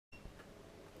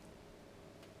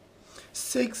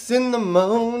6 in the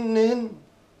morning,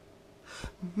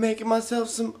 making myself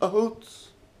some oats.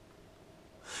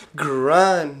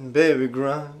 Grind, baby,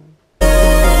 grind.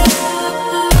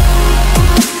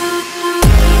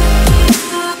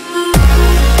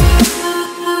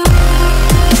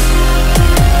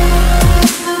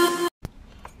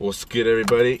 What's good,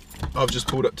 everybody? I've just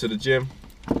pulled up to the gym.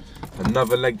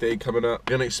 Another leg day coming up.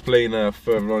 I'm gonna explain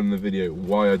further on in the video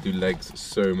why I do legs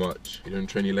so much. If you don't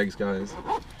train your legs, guys,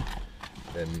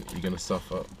 then you're gonna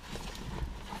suffer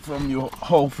from your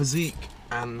whole physique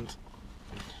and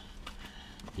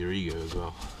your ego as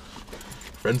well.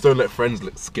 Friends don't let friends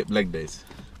skip leg days.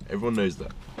 Everyone knows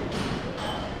that.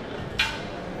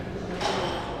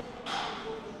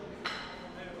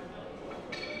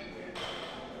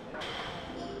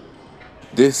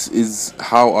 This is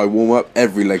how I warm up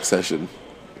every leg session.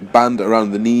 Band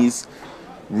around the knees,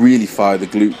 really fire the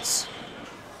glutes.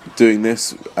 Doing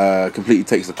this completely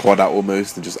takes the quad out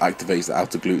almost and just activates the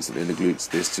outer glutes and inner glutes.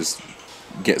 This just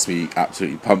gets me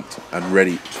absolutely pumped and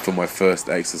ready for my first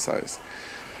exercise.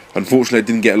 Unfortunately, I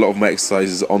didn't get a lot of my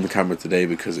exercises on the camera today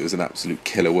because it was an absolute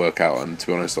killer workout, and to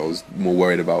be honest, I was more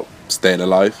worried about staying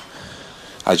alive,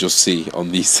 as you'll see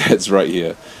on these sets right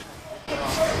here.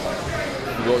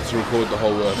 Forgot to record the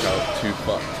whole workout, too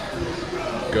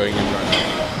fucked. Going in right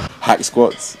now. Hack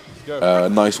squats,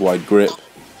 nice wide grip.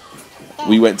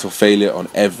 We went to failure on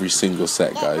every single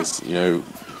set, guys. You know,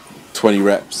 20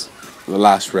 reps. The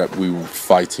last rep we were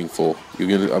fighting for.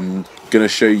 I'm gonna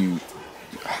show you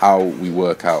how we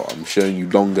work out. I'm showing you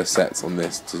longer sets on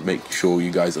this to make sure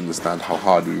you guys understand how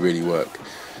hard we really work.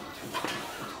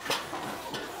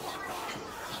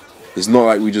 It's not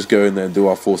like we just go in there and do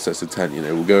our 4 sets of 10, you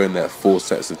know, we'll go in there 4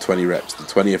 sets of 20 reps. The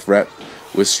 20th rep,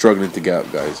 we're struggling to get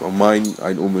up, guys. On mine,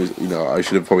 I almost, you know, I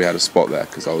should have probably had a spot there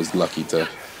because I was lucky to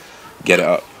get it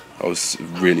up. I was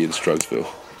really in Strugsville.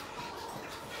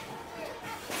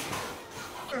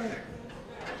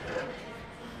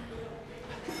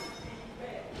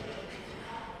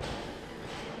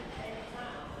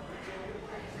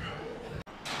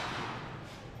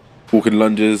 Walking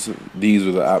lunges, these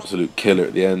were the absolute killer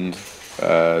at the end.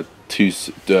 We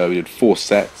did 4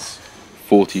 sets,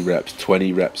 40 reps,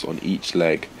 20 reps on each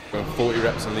leg. 40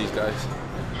 reps on these, guys.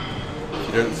 If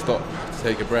you don't stop to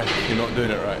take a breath, you're not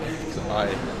doing it right.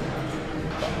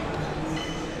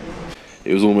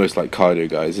 It was almost like cardio,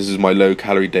 guys. This is my low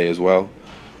calorie day as well.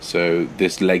 So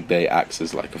this leg day acts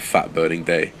as like a fat burning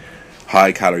day.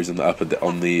 High calories on the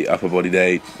upper body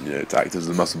day, you know, to act as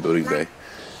a muscle building day.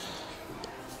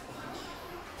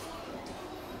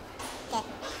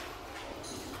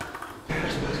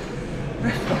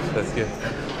 That's good.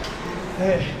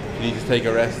 Hey. You need to take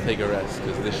a rest,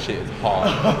 because this shit is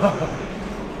hard.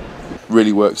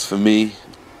 Really works for me,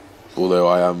 although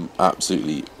I am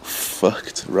absolutely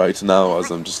fucked right now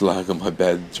as I'm just lying on my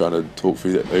bed trying to talk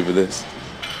through over this.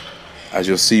 As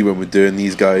you'll see when we're doing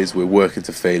these, guys, we're working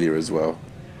to failure as well.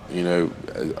 You know,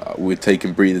 we're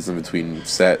taking breathers in between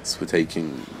sets, we're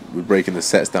breaking the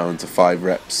sets down into 5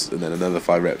 reps, and then another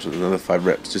 5 reps, and another 5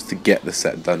 reps, just to get the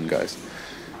set done, guys.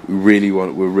 We're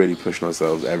really pushing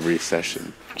ourselves every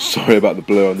session. Sorry about the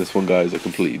blur on this one, guys. I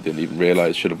completely didn't even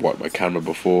realise. Should have wiped my camera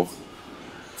before.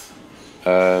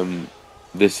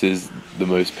 This is the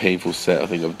most painful set I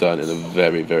think I've done in a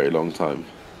very, very long time.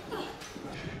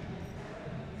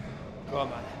 Go on,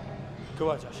 man. Go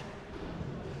on, Josh.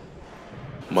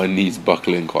 My knees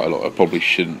buckling quite a lot. I probably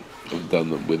shouldn't have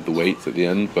done them with the weights at the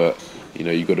end, but you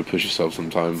know, you got to push yourself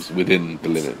sometimes within the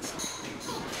limits.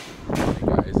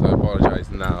 Guys, I apologise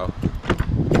now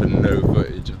for no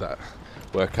footage of that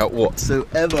workout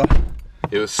whatsoever.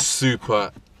 It was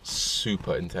super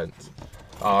intense.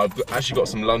 I've actually got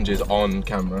some lunges on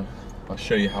camera. I'll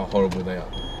show you how horrible they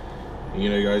are. You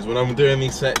know, guys, when I'm doing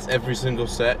these sets, every single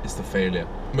set is the failure.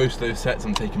 Most of those sets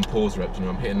I'm taking pause reps. You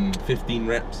know, I'm hitting 15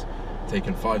 reps,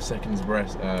 taking 5 seconds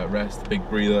rest, big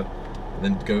breather, and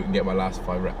then go and get my last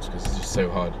 5 reps because it's just so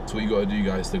hard. So what you got to do,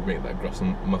 guys, to make that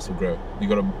muscle grow, you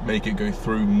got to make it go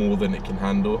through more than it can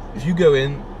handle. If you go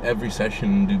in every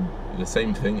session and do the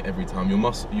same thing every time,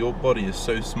 your body is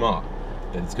so smart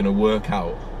that it's going to work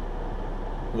out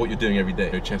what you're doing every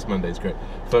day. Chest Monday is great.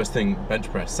 First thing, bench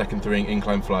press. Second thing,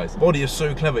 incline flies. The body is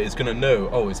so clever, it's going to know,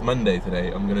 oh, it's Monday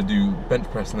today, I'm going to do bench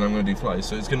press and then I'm going to do flies.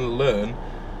 So it's going to learn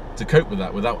to cope with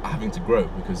that without having to grow,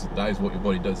 because that is what your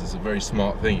body does. It's a very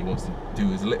smart thing. It wants to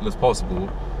do as little as possible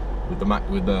with the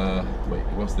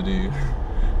it wants to do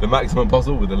the maximum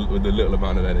possible with the little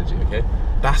amount of energy, okay?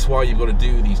 That's why you've got to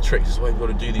do these tricks. That's why you've got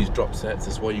to do these drop sets.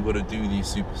 That's why you've got to do these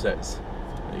super sets.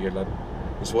 There you go, lad.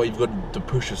 That's why you've got to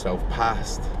push yourself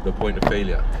past the point of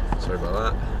failure. Sorry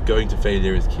about that. Going to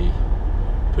failure is key.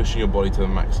 pushing your body to the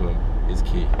maximum is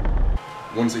key.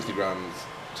 160 grams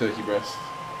turkey breast,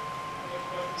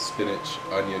 spinach,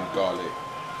 onion, garlic,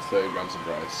 30 grams of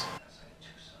rice.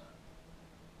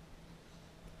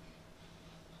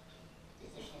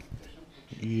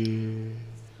 Yeah,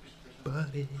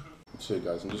 buddy. So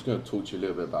guys, I'm just going to talk to you a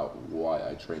little bit about why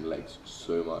I train legs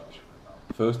so much.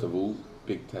 First of all,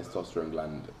 big testosterone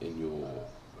gland in your,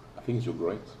 I think it's your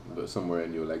groins, but somewhere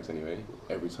in your legs anyway.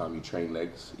 Every time you train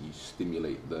legs, you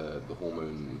stimulate the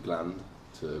hormone gland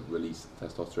to release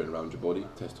testosterone around your body.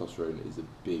 Testosterone is a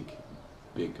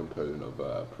big component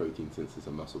of protein synthesis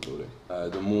and muscle building.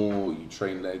 The more you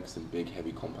train legs and big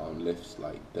heavy compound lifts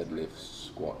like deadlifts,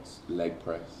 squats, leg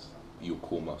press, your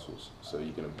core muscles. So you're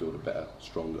going to build a better,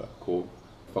 stronger core.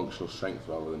 Functional strength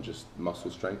rather than just muscle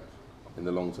strength. In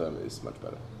the long term, it's much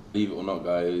better. Believe it or not,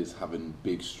 guys, having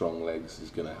big, strong legs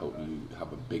is going to help you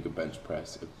have a bigger bench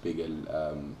press, a bigger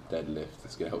deadlift.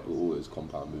 It's going to help with all those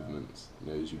compound movements.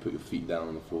 You know, as you put your feet down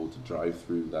on the floor to drive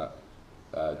through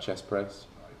that chest press,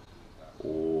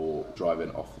 or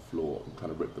driving off the floor and trying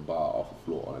to rip the bar off the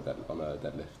floor on a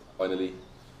deadlift. Finally,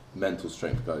 mental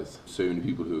strength, guys. So many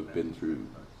people who have been through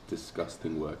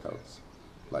disgusting workouts,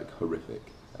 like horrific,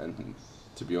 and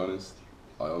to be honest,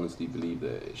 I honestly believe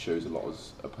that it shows a lot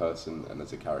as a person and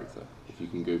as a character. If you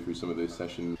can go through some of those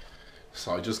sessions.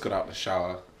 So I just got out of the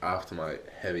shower after my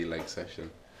heavy leg session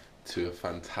to a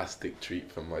fantastic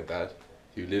treat from my dad,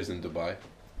 who lives in Dubai.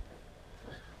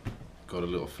 Got a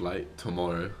little flight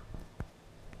tomorrow.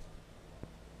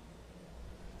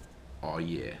 Oh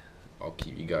yeah, I'll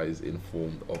keep you guys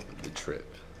informed of the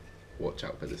trip. Watch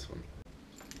out for this one.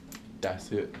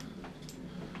 That's it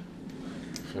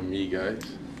for me, guys.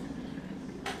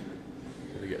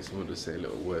 Gonna get someone to say a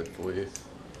little word for you.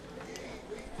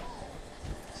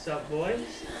 What's up, boys?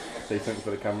 Say something for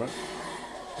the camera.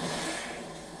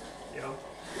 Yo.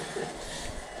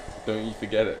 Don't you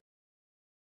forget it.